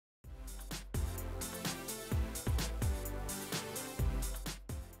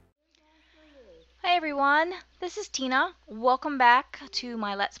Hi everyone, this is Tina. Welcome back to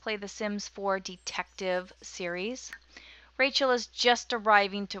my Let's Play The Sims 4 Detective series. Rachel is just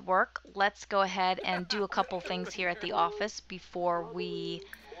arriving to work. Let's go ahead and do a couple things here at the office before we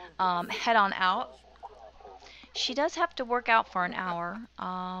head on out. She does have to work out for an hour.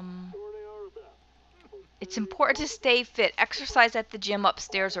 It's important to stay fit. Exercise at the gym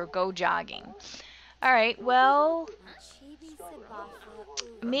upstairs or go jogging. Alright, well,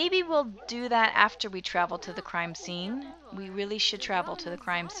 maybe we'll do that after we travel to the crime scene. We really should travel to the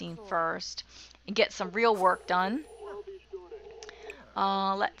crime scene first and get some real work done.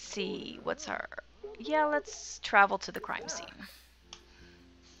 Let's see, what's our... Yeah, let's travel to the crime scene.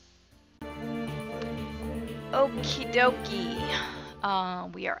 Okie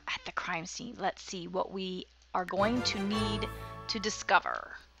dokie. We are at the crime scene. Let's see what we are going to need to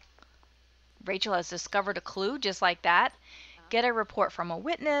discover. Rachel has discovered a clue just like that. Get a report from a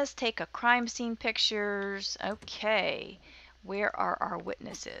witness, take a crime scene pictures. Okay, where are our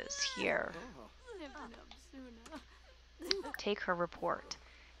witnesses? Here. Take her report.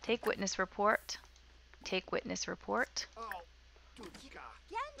 Take witness report. Take witness report.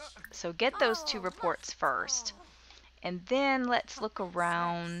 So get those two reports first. And then let's look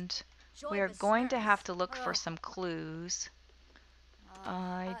around. We're going to have to look for some clues.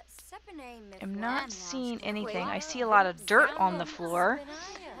 I am not seeing anything. I see a lot of dirt on the floor,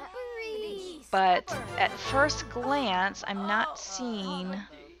 but at first glance I'm not seeing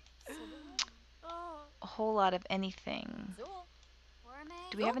a whole lot of anything.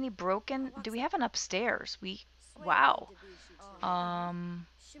 Do we have any broken? Do we have an upstairs? Wow.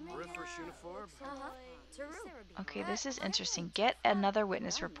 Okay, this is interesting. Get another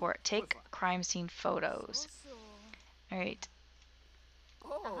witness report. Take crime scene photos. Alright.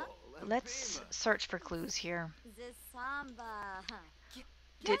 Let's search for clues here.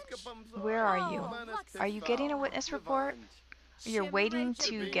 Where are you? Are you getting a witness report? You're waiting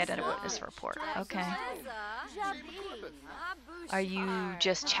to get a witness report. Okay. Are you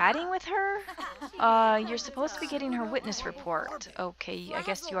just chatting with her? You're supposed to be getting her witness report. Okay, I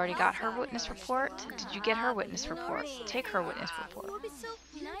guess you already got her witness report. Did you get her witness report? Take her witness report.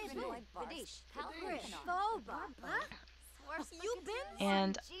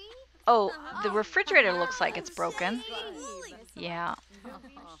 And, oh, the refrigerator looks like it's broken. Yeah.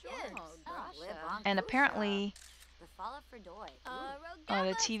 And apparently,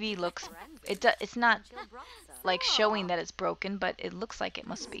 the TV looks, it's not like showing that it's broken, but it looks like it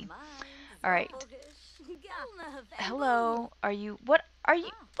must be. Alright. Hello, what are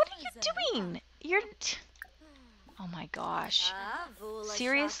you doing? Oh my gosh.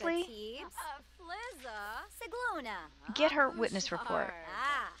 Seriously? Get her witness report.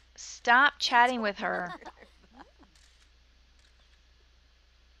 Stop chatting with her.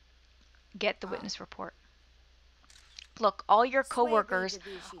 Get the witness report. Look, all your coworkers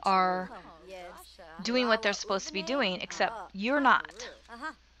are doing what they're supposed to be doing, except you're not.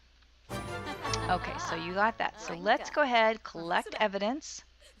 Okay, so you got that. So let's go ahead, collect evidence,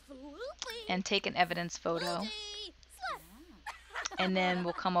 and take an evidence photo. And then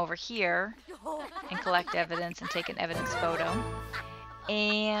we'll come over here and collect evidence and take an evidence photo.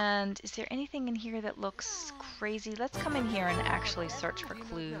 And is there anything in here that looks crazy? Let's come in here and actually search for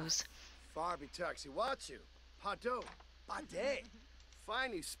clues.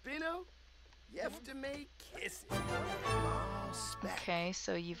 Okay,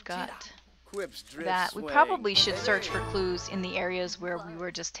 so you've got that. We probably should search for clues in the areas where we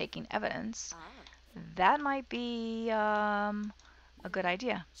were just taking evidence. That might be a good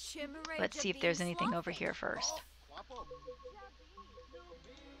idea. Let's see if there's anything over here first.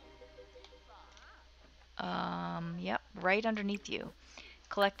 Yep, right underneath you.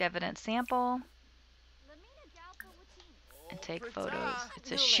 Collect evidence sample. And take photos.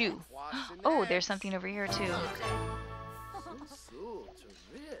 It's a shoe. Oh, there's something over here too.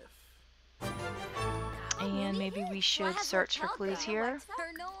 And maybe we should search for clues here.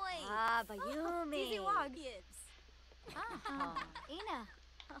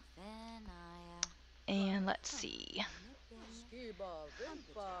 And let's see.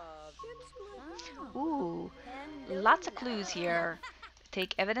 Ooh, lots of clues here.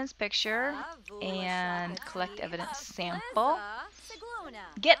 Take evidence picture and collect evidence sample.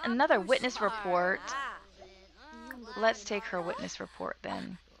 Get another witness report. Let's take her witness report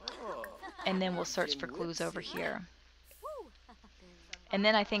then. And then we'll search for clues over here. And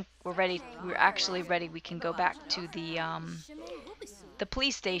then I think we're ready. We're actually ready. We can go back to the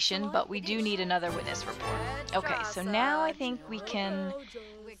police station, but we do need another witness report. Okay, so now I think we can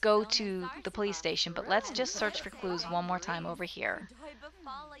go to the police station, but let's just search for clues one more time over here.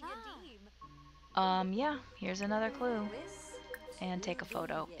 Yeah, here's another clue. And take a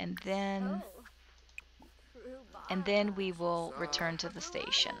photo. And then we will return to the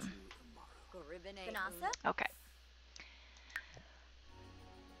station. Okay.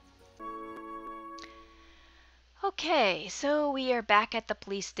 Okay, so we are back at the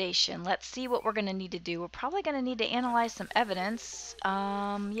police station. Let's see what we're going to need to do. We're probably going to need to analyze some evidence.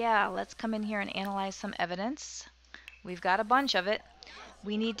 Yeah, let's come in here and analyze some evidence. We've got a bunch of it.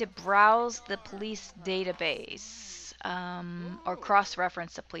 We need to browse the police database, or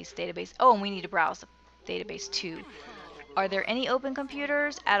cross-reference the police database. Oh, and we need to browse the database too. Are there any open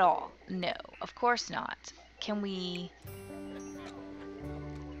computers at all? No, of course not. Can we...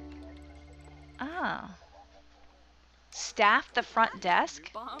 Ah. Staff the front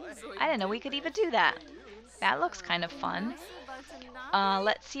desk? I didn't know we could even do that. That looks kind of fun.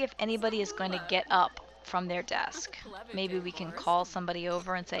 Let's see if anybody is going to get up from their desk. Maybe we can call somebody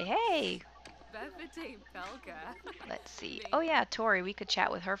over and say, hey. Let's see. Oh yeah, Tori, we could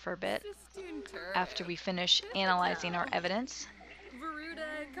chat with her for a bit after we finish analyzing our evidence.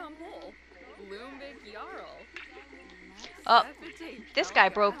 Oh, this guy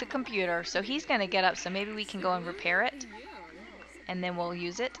broke the computer, so he's going to get up, so maybe we can go and repair it. And then we'll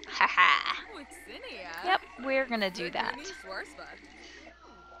use it. Haha. Yep, we're going to do that.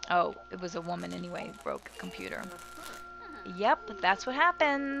 Oh, it was a woman anyway who broke the computer. Yep, that's what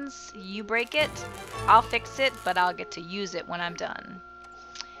happens. You break it, I'll fix it, but I'll get to use it when I'm done.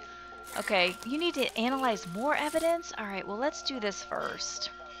 Okay, you need to analyze more evidence? Alright, well let's do this first.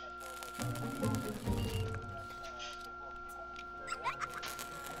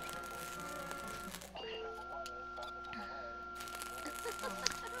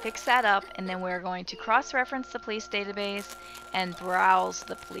 Fix that up, and then we're going to cross-reference the police database and browse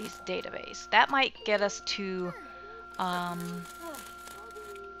the police database. That might get us to a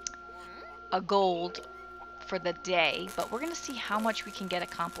gold for the day, but we're going to see how much we can get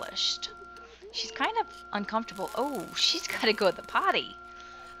accomplished. She's kind of uncomfortable. Oh, she's got to go to the potty.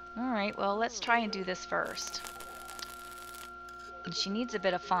 Alright, well, let's try and do this first. And she needs a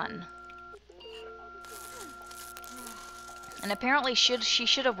bit of fun. And apparently she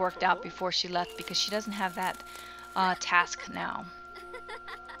should have worked out before she left because she doesn't have that task now.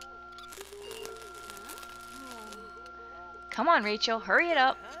 Come on, Rachel, hurry it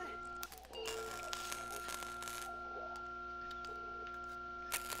up.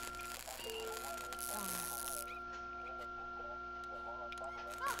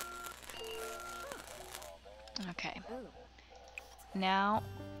 Okay. Now,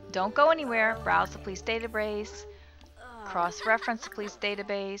 don't go anywhere. Browse the police database. Cross-reference the police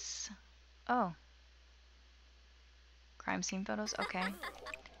database. Oh. Crime scene photos? Okay.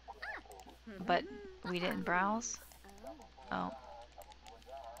 But we didn't browse? Oh.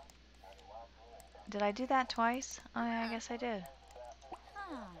 Did I do that twice? Oh, yeah, I guess I did.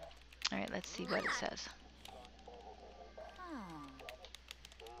 Alright, let's see what it says.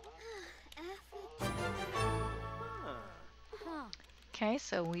 Okay,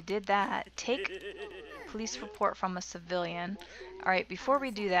 so we did that. Take police report from a civilian. Alright, before we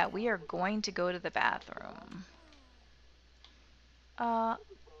do that, we are going to go to the bathroom. Oh,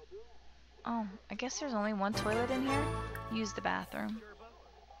 I guess there's only one toilet in here. Use the bathroom.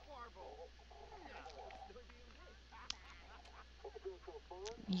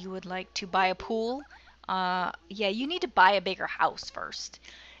 You would like to buy a pool? Yeah, you need to buy a bigger house first.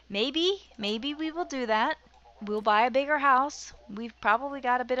 Maybe we will do that. We'll buy a bigger house. We've probably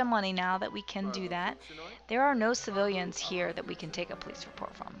got a bit of money now that we can do that. There are no civilians here that we can take a police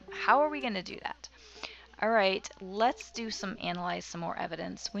report from. How are we going to do that? Alright, let's do analyze some more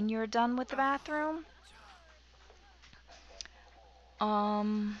evidence. When you're done with the bathroom,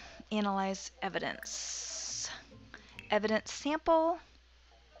 analyze evidence. Evidence sample.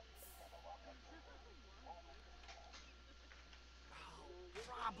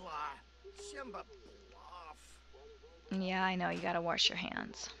 Yeah, I know, you gotta wash your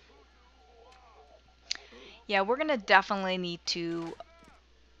hands. Yeah, we're gonna definitely need to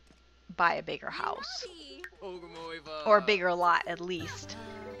buy a bigger house. Or a bigger lot, at least.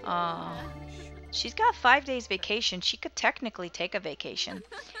 She's got 5 days vacation. She could technically take a vacation.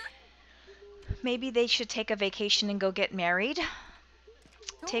 Maybe they should take a vacation and go get married.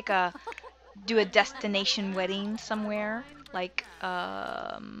 Do a destination wedding somewhere. Like,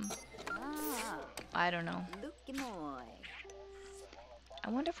 I don't know. I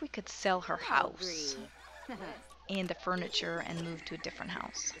wonder if we could sell her house and the furniture and move to a different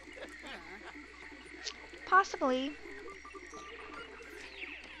house. Possibly.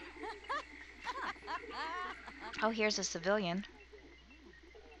 Oh, here's a civilian.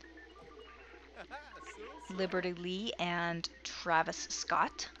 Liberty Lee and Travis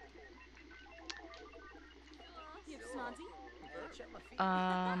Scott.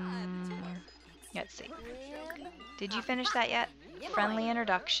 Let's see. Did you finish that yet? Friendly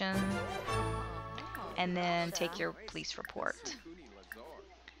introduction. And then take your police report.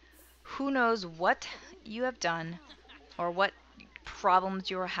 Who knows what you have done or what problems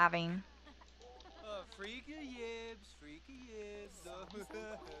you are having.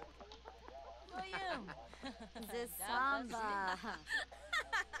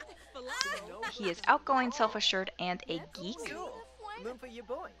 He is outgoing, self-assured, and a geek.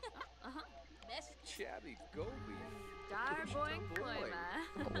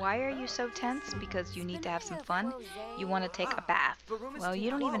 Why are you so tense? Because you need to have some fun? You want to take a bath. Well, you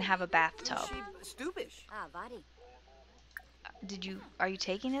don't even have a bathtub. Are you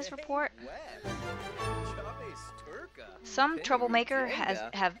taking his report? Some troublemakers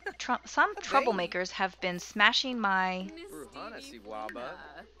have been smashing my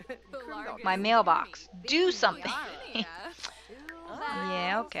mailbox. Do something.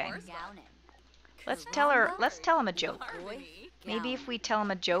 Yeah, okay. Let's tell him a joke. Maybe if we tell him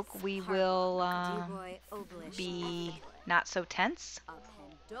a joke, we will be not so tense.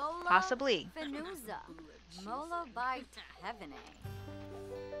 Possibly.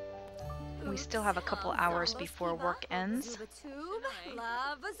 We still have a couple hours before work ends.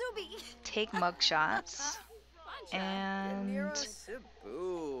 Take mugshots and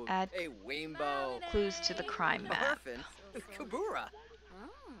add clues to the crime map.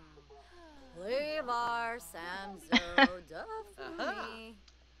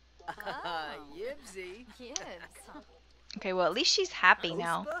 Okay, well, at least she's happy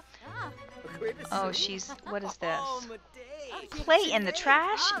now. Oh, what is this? Play in the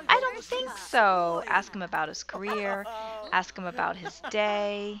trash? I don't think so. Ask him about his career. Ask him about his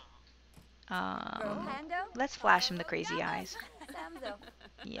day. Let's flash him the crazy eyes.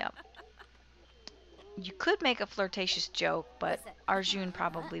 Yep. You could make a flirtatious joke, but Arjun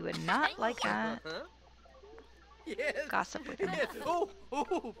probably would not like that. Gossip with him.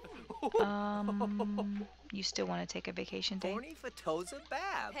 You still want to take a vacation day?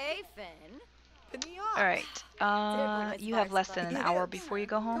 Alright. You have less than an hour before you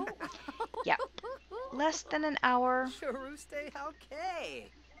go home? Yeah. Less than an hour.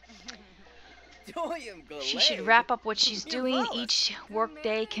 She should wrap up what she's doing. Each work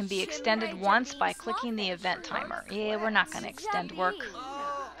day can be extended once by clicking the event timer. Yeah, we're not going to extend work.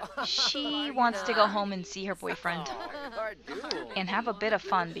 She wants to go home and see her boyfriend. And have a bit of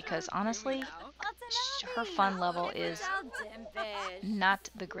fun because, honestly, her fun level is not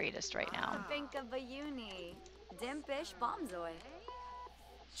the greatest right now.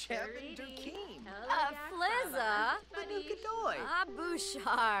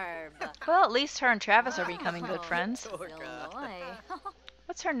 Well, at least her and Travis are becoming good friends.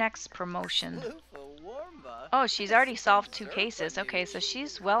 What's her next promotion? Oh, she's already solved 2 cases. Okay, so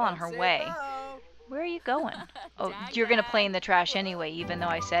she's well on her way. Where are you going? Oh, you're going to play in the trash anyway, even though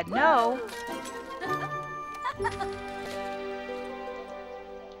I said no.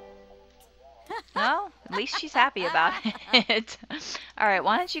 Well, at least she's happy about it. Alright,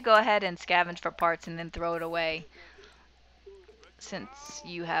 why don't you go ahead and scavenge for parts and then throw it away. Since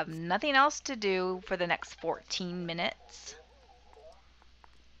you have nothing else to do for the next 14 minutes.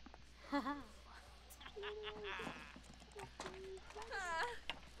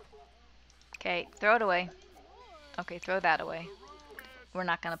 Okay, throw it away. Okay, throw that away. We're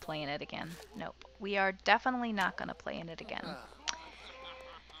not going to play in it again. Nope. We are definitely not going to play in it again.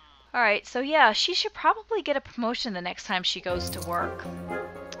 Alright, so yeah, she should probably get a promotion the next time she goes to work.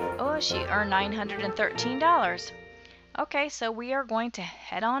 Oh, she earned $913. Okay, so we are going to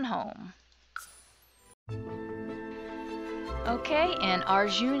head on home. Okay, and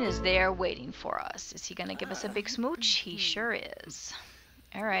Arjun is there waiting for us. Is he going to give us a big smooch? He sure is.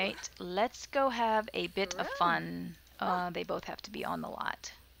 Alright, let's go have a bit of fun. They both have to be on the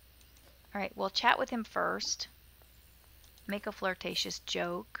lot. Alright, we'll chat with him first. Make a flirtatious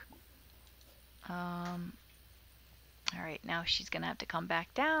joke. Alright, now she's going to have to come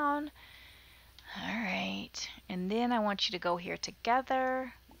back down. Alright, and then I want you to go here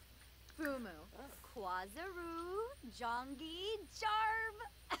together. Fumu, Kwazaru, Jongi, Jarb.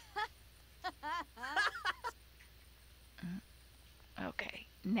 Okay,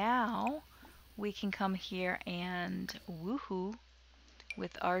 now we can come here and woohoo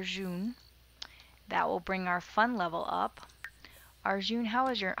with Arjun. That will bring our fun level up. Arjun, how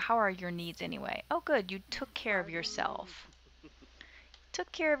are your needs anyway? Oh good, you took care of yourself.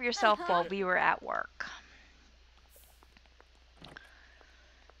 Took care of yourself while we were at work.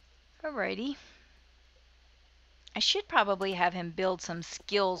 Alrighty. I should probably have him build some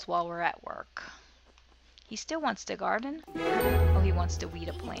skills while we're at work. He still wants to garden. Oh, he wants to weed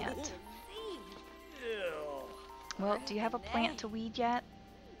a plant. Well, do you have a plant to weed yet?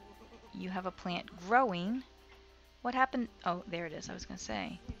 You have a plant growing. What happened? Oh, there it is. I was going to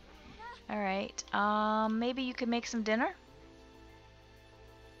say. All right. Maybe you could make some dinner?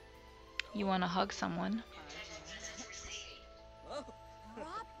 You want to hug someone.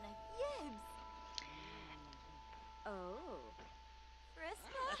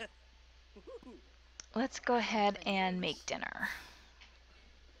 Let's go ahead and make dinner.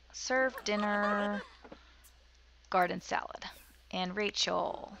 Serve dinner, garden salad. And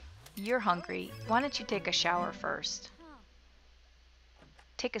Rachel, you're hungry. Why don't you take a shower first?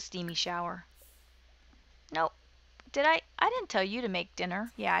 Take a steamy shower. Nope. Did I didn't tell you to make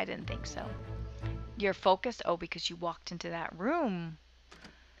dinner. Yeah, I didn't think so. You're focused? Oh, because you walked into that room.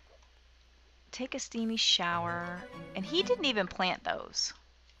 Take a steamy shower. And he didn't even plant those.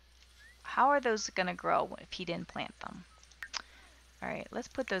 How are those going to grow if he didn't plant them? Alright, let's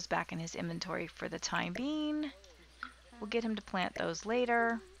put those back in his inventory for the time being. We'll get him to plant those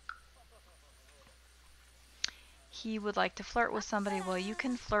later. He would like to flirt with somebody. Well, you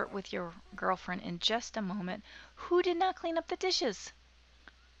can flirt with your girlfriend in just a moment. Who did not clean up the dishes?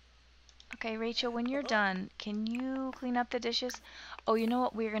 Okay, Rachel, when you're done, can you clean up the dishes? Oh, you know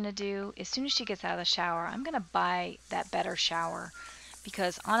what we're going to do? As soon as she gets out of the shower, I'm going to buy that better shower.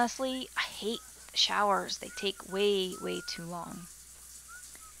 Because honestly, I hate showers. They take way, way too long.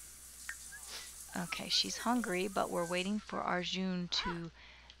 Okay, she's hungry, but we're waiting for Arjun to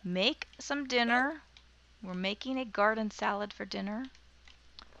make some dinner. We're making a garden salad for dinner.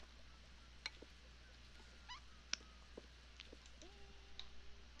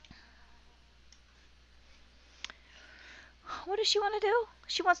 What does she want to do?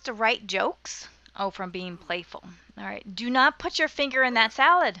 She wants to write jokes. Oh, from being playful. All right. Do not put your finger in that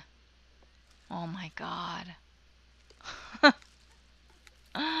salad. Oh, my God.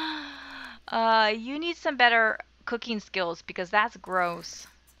 You need some better cooking skills because that's gross.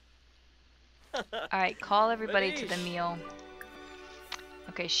 All right. Call everybody to the meal.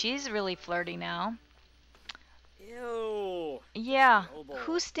 Okay. She's really flirty now. Ew. Yeah.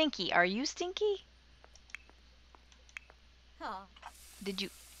 Who's stinky? Are you stinky? Did you...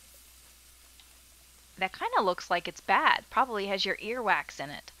 That kind of looks like it's bad. Probably has your earwax in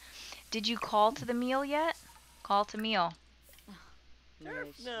it. Did you call to the meal yet? Call to meal.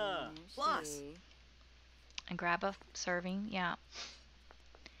 Plus. And grab a serving. Yeah.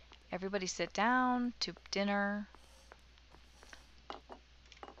 Everybody sit down to dinner.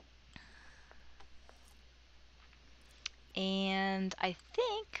 And I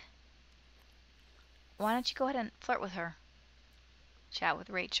think... Why don't you go ahead and flirt with her? Chat with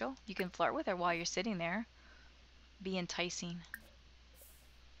Rachel. You can flirt with her while you're sitting there. Be enticing.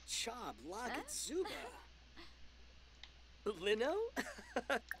 Chob Lagat Zuba. Lino?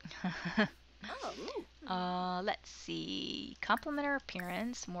 Let's see. Compliment her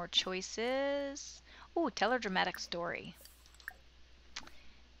appearance. More choices. Ooh, tell her dramatic story.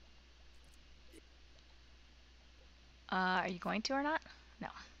 Are you going to or not? No.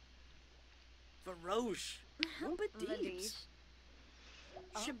 Varosh. Rumbadibs.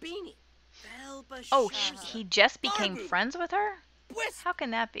 Shabini. Oh, he just became friends with her? How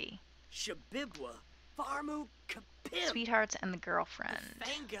can that be? Shabibwa. Farmu Kapim. Sweethearts and the girlfriend.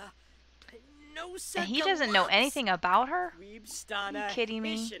 Fanga. And he doesn't know anything about her? Are you kidding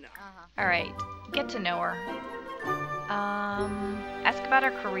me? Alright, get to know her. Ask about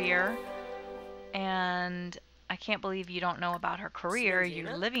her career. And I can't believe you don't know about her career.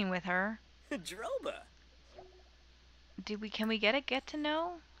 You're living with her. Droba. Can we get to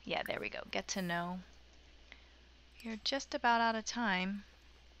know? Yeah, there we go. Get to know. You're just about out of time.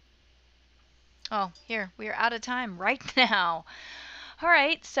 Oh, here. We are out of time right now.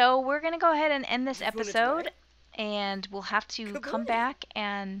 Alright, so we're going to go ahead and end this episode. And we'll have to come back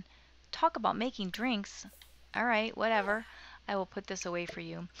and talk about making drinks. Alright, whatever. I will put this away for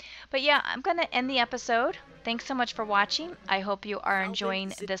you. But yeah, I'm going to end the episode. Thanks so much for watching. I hope you are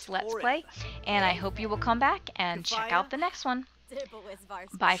enjoying this Let's Play. And I hope you will come back and check out the next one.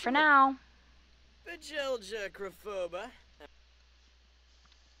 Bye for now.